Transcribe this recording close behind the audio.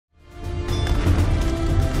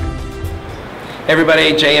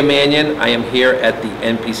everybody, Jay and Manion. I am here at the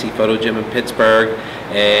NPC Photo Gym in Pittsburgh,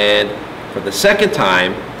 and for the second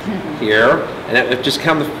time here, and I've just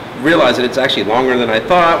come to realize that it's actually longer than I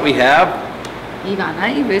thought. We have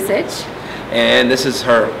Ivana Ivusic. And this is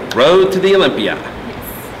her road to the Olympia.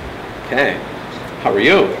 Yes. Okay. How are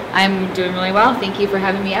you? I'm doing really well. Thank you for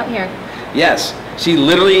having me out here. Yes. She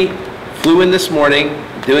literally flew in this morning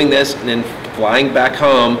doing this and then flying back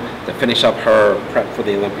home to finish up her prep for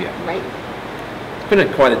the Olympia. Right. It's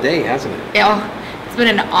been quite a day, hasn't it? Yeah, it's been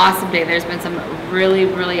an awesome day. There's been some really,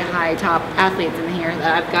 really high top athletes in here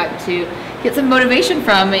that I've got to get some motivation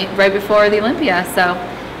from right before the Olympia. So,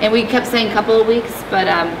 and we kept saying a couple of weeks, but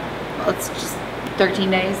it's just 13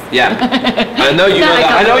 days. Yeah. I know you know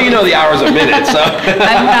that. I know you know the hours of minutes, so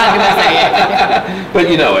I'm not gonna say it. But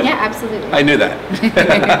you know it. Yeah, absolutely. I knew that.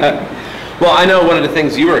 Well, I know one of the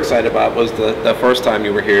things you were excited about was the first time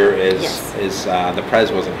you were here is the Prez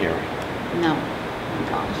wasn't here. No. Oh my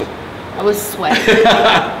gosh. I was sweating.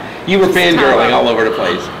 You were fangirling all over the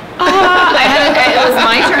place. It was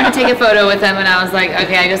my turn to take a photo with him, and I was like,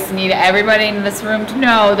 okay, I just need everybody in this room to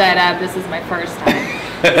know that this is my first time.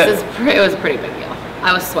 It was a pretty big deal.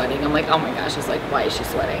 I was sweating. I'm like, oh my gosh. It's like, why is she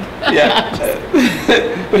sweating? Yeah.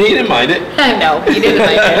 But he didn't mind it. No, he didn't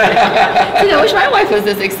mind it. I wish my wife was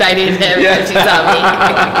this excited every time she saw me.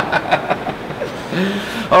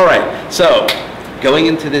 All right. So, going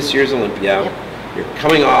into this year's Olympia, you're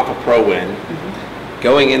coming off a pro win.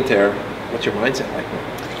 Going into, what's your mindset like?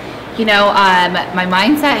 You know, my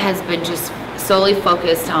mindset has been just solely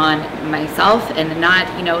focused on myself and not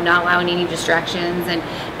allowing any distractions. And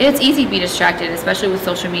it's easy to be distracted, especially with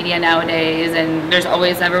social media nowadays, and there's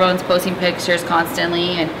always, everyone's posting pictures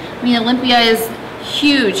constantly, and I mean, Olympia is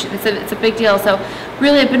huge. It's a big deal. So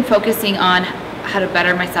really I've been focusing on how to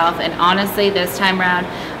better myself, and honestly this time around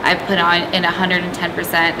I put on in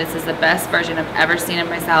 110%. This is the best version I've ever seen of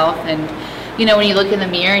myself. And you know, when you look in the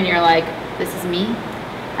mirror and you're like, this is me,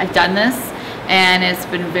 I've done this. And it's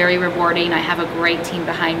been very rewarding. I have a great team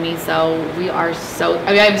behind me, so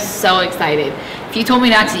I'm so excited. If you told me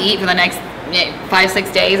not to eat for the next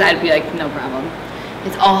 5-6 days, I'd be like, no problem.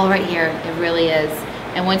 It's all right here. It really is.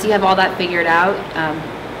 And once you have all that figured out,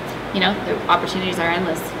 you know, the opportunities are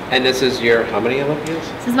endless. And this is your, how many Olympias?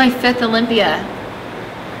 This is my 5th Olympia.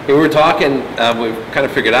 We were talking, we kind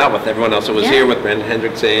of figured out with everyone else that was here, with Brandon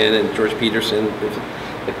Hendrickson and George Peterson.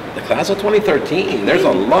 The class of 2013, there's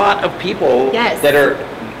a lot of people that are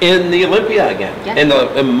in the Olympia again,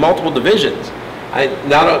 in multiple divisions.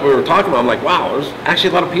 Now that we were talking about, I'm like, wow, there's actually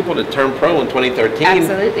a lot of people that turned pro in 2013.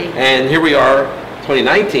 Absolutely. And here we are,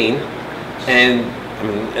 2019, and I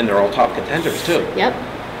mean, and they're all top contenders too. Yep.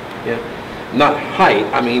 Yeah. Not height,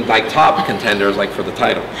 I mean like top contenders, like for the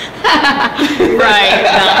title. Right,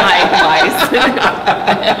 not height-wise.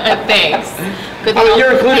 Thanks. Good thing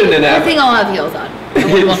you're included in that. Good thing I'll have heels on.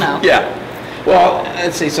 We will know. Yeah. Well,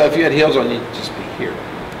 let's see. So if you had heels on, you'd just be here.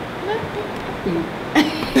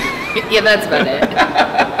 Yeah, that's about it.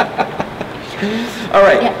 All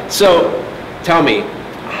right. Yeah. So tell me,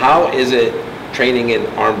 how is it training in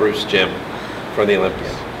Armbruster Gym for the Olympia?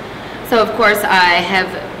 So of course I have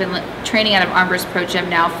been training out of Armbruster Pro Gym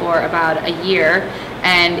now for about a year,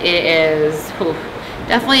 and it is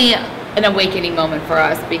definitely an awakening moment for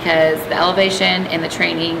us, because the elevation and the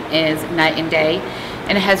training is night and day,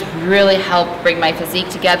 and it has really helped bring my physique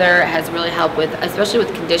together. It has really helped with, especially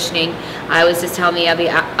with conditioning. I was just telling the other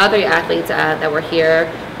athletes that were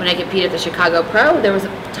here, when I competed at the Chicago Pro, there was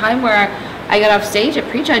a time where I got off stage at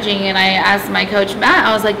prejudging and I asked my coach Matt,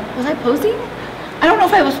 I was like, was I posing? I don't know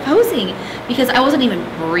if I was posing, because I wasn't even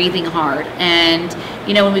breathing hard. And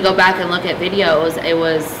you know, when we go back and look at videos, it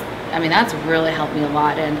was, I mean, that's really helped me a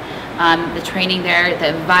lot. And the training there, the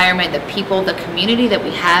environment, the people, the community that we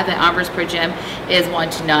have at Armbruster Pro Gym is one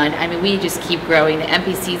to none. I mean, we just keep growing. The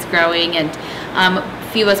NPC's growing, and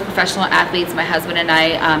a few of us professional athletes, my husband and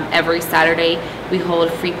I, every Saturday we hold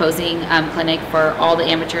a free posing clinic for all the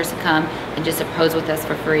amateurs to come and just to pose with us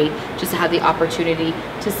for free, just to have the opportunity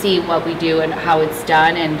to see what we do and how it's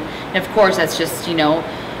done. And of course, that's just, you know,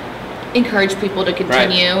 encourage people to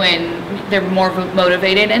continue, and they're more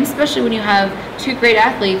motivated, and especially when you have 2 great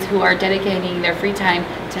athletes who are dedicating their free time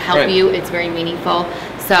to help you, it's very meaningful.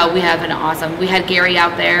 So we have we had Gary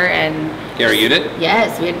out there, and Gary Udit?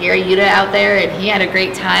 Yes, we had Gary Udit out there, and he had a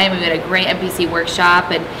great time. We had a great NPC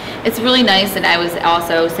workshop, and it's really nice. And I was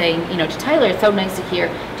also saying, you know, to Tyler, it's so nice to hear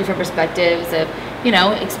different perspectives of, you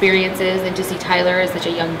know, experiences, and to see Tyler as such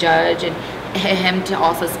a young judge, and him to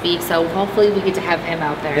also speak. So hopefully we get to have him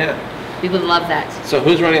out there. Yeah. We would love that. So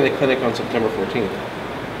who's running the clinic on September 14th?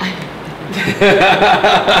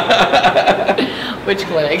 Which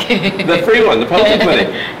clinic? The free one, the pumpkin clinic.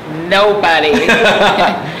 Nobody.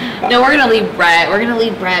 No, we're gonna leave Brett. We're gonna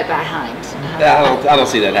leave Brett behind. I don't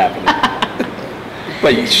see that happening.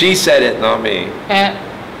 But she said it, not me.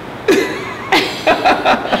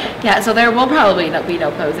 Yeah, so there will probably be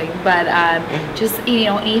no posing, but just, you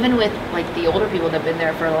know, even with like the older people that have been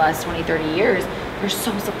there for the last 20, 30 years, they're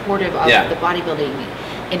so supportive of the bodybuilding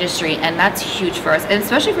industry, and that's huge for us, and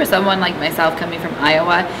especially for someone like myself coming from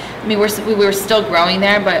Iowa. I mean, we're still growing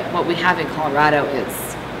there, but what we have in Colorado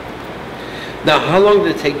is. Now, how long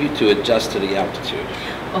did it take you to adjust to the altitude?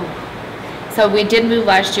 Oh, so we did move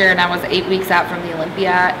last year, and I was 8 weeks out from the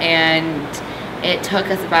Olympia, and it took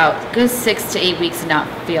us about a good 6 to 8 weeks to not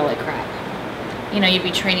feel like crap. You know, you'd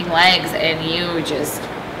be training legs, and you just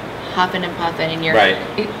huffing and puffing, and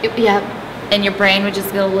and your brain would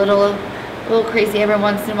just go a little crazy every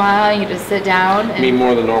once in a while. You just sit down. And, mean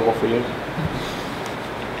more than normal for you?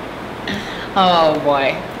 Oh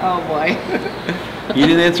boy. You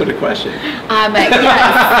didn't answer the question.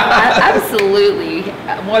 Yes, absolutely,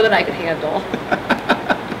 more than I could handle.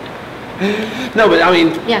 No, but I mean.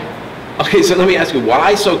 Yeah. Okay, so let me ask you,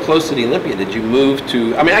 why so close to the Olympia? Did you move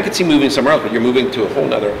to, I mean, I could see moving somewhere else, but you're moving to a whole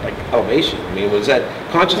nother, like, elevation. I mean, was that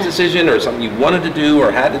conscious decision or something you wanted to do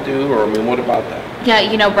or had to do, or, I mean, what about that? Yeah,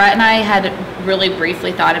 you know, Brett and I had really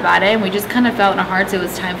briefly thought about it, and we just kind of felt in our hearts it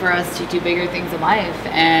was time for us to do bigger things in life,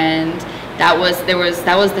 and that was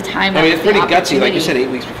the time. I mean, it's pretty gutsy, like you said, 8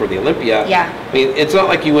 weeks before the Olympia. Yeah. I mean, it's not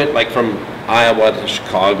like you went, like, from Iowa to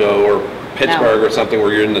Chicago or Pittsburgh or something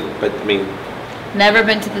where you're in the, but, I mean. Never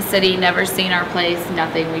been to the city, never seen our place,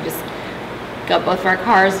 nothing. We just got both of our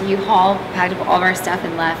cars, U-Haul, packed up all of our stuff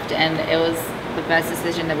and left, and it was the best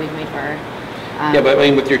decision that we've made for her. Yeah, but I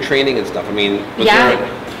mean, with your training and stuff, I mean, you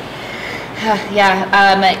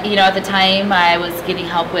know, at the time I was getting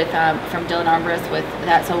help with from Dylan Armbrust with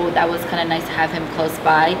that, so that was kind of nice to have him close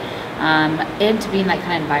by, and to be in that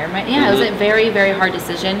kind of environment. Yeah, It was a very, very hard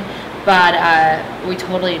decision. But we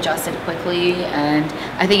totally adjusted quickly, and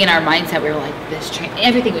I think in our mindset we were like,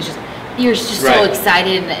 everything was just, you're just so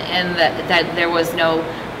excited, and that there was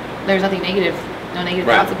nothing negative, no negative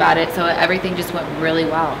thoughts about it, so everything just went really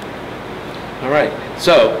well. All right,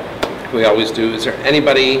 so we always do, is there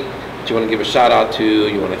anybody that you want to give a shout out to,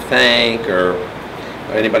 you want to thank, or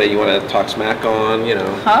anybody you want to talk smack on, you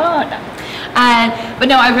know? Oh, no. But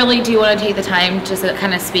no, I really do want to take the time just to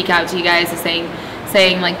kind of speak out to you guys, saying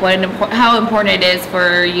like how important it is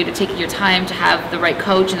for you to take your time to have the right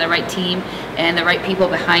coach and the right team and the right people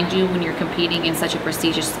behind you when you're competing in such a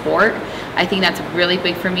prestigious sport. I think that's really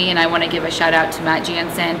big for me, and I want to give a shout out to Matt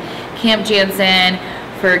Jansen, Camp Jansen,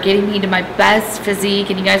 for getting me to my best physique,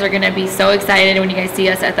 and you guys are going to be so excited when you guys see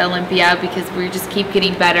us at the Olympia because we just keep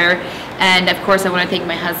getting better. And of course I want to thank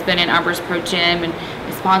my husband and Armbrust Pro Gym, and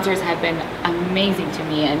the sponsors have been amazing to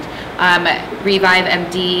me, and Revive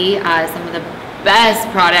MD, some of the best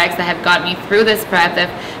products that have gotten me through this prep, that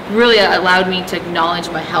have really allowed me to acknowledge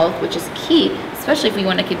my health, which is key, especially if we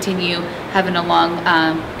want to continue having a long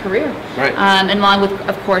career. Right. And along with,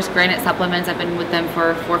 of course, Granite Supplements. I've been with them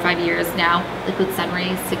for 4 or 5 years now. Liquid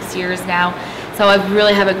Sunrays, 6 years now. So I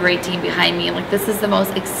really have a great team behind me. And like, this is the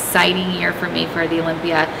most exciting year for me for the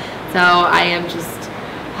Olympia. So I am just,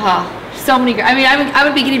 so many. I mean, I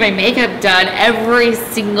would be getting my makeup done every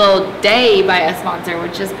single day by a sponsor,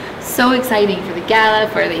 which is so exciting for the gala,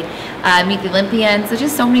 for the Meet the Olympians. So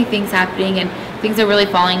just so many things happening, and things are really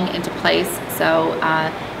falling into place. So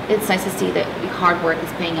it's nice to see that the hard work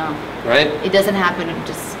is paying off. Right. It doesn't happen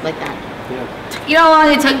just like that. Yeah. You know how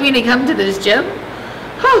long it took me to come to this gym?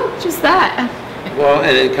 Just that. Well,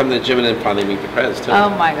 and then come to the gym and then finally meet the prez too. Oh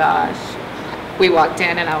my gosh. We walked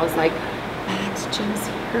in and I was like, Matt's gym's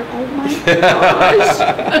here. Oh my gosh.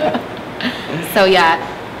 So yeah.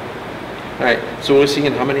 All right, so we'll see you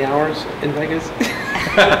in how many hours in Vegas?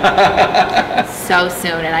 So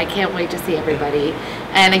soon, and I can't wait to see everybody.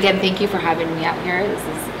 And again, thank you for having me out here. This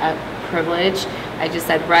is a privilege. I just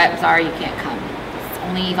said, Brett, sorry you can't come. It's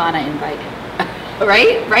only Ivana invited.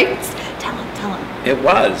 Right? Tell him. It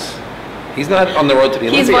was. He's not on the road to the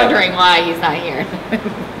Olympia. He's wondering why he's not here.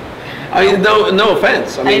 I mean, no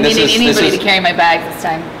offense. I mean, I didn't need anybody to carry my bags this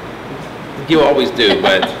time. You always do,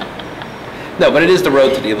 but no, but it is the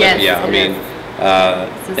road to the Olympia. Yes, I mean,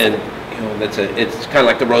 and you know, it's kind of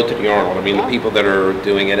like the road to the Arnold. I mean, the people that are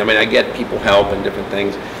doing it. I mean, I get people help and different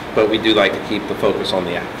things, but we do like to keep the focus on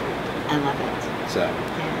the athlete. I love it. So,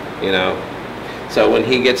 you know, so when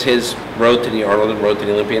he gets his road to the Arnold and road to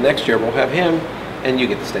the Olympia next year, we'll have him, and you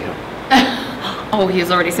get to stay home. Oh,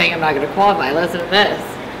 he's already saying I'm not going to qualify. Listen to this.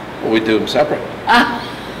 Well, we do them separate.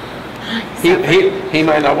 He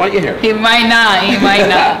might not want you here. He might not. He might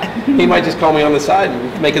not. He might just call me on the side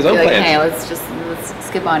and make his own plans. Hey, let's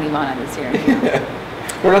skip on Ivana this year.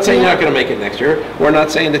 We're not saying you're not going to make it next year. We're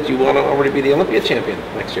not saying that you want to already be the Olympia champion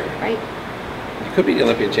next year. Right. You could be the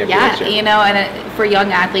Olympia champion next year. Yeah, you know, and for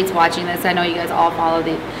young athletes watching this, I know you guys all follow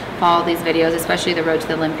these videos, especially the road to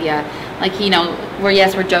the Olympia. Like, you know, we're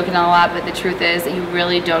joking a lot, but the truth is you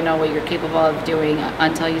really don't know what you're capable of doing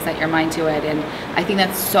until you set your mind to it. And I think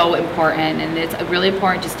that's so important, and it's really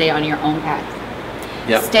important to stay on your own path.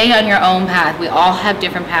 Yep. Stay on your own path. We all have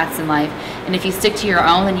different paths in life, and if you stick to your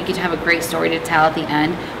own, then you get to have a great story to tell at the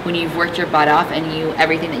end when you've worked your butt off and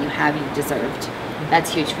everything that you have, you deserved.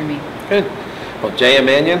 That's huge for me. Good. Well, Jay and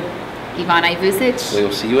Manion, Ivana Ivusic. We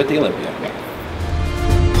will see you at the Olympia. Yes.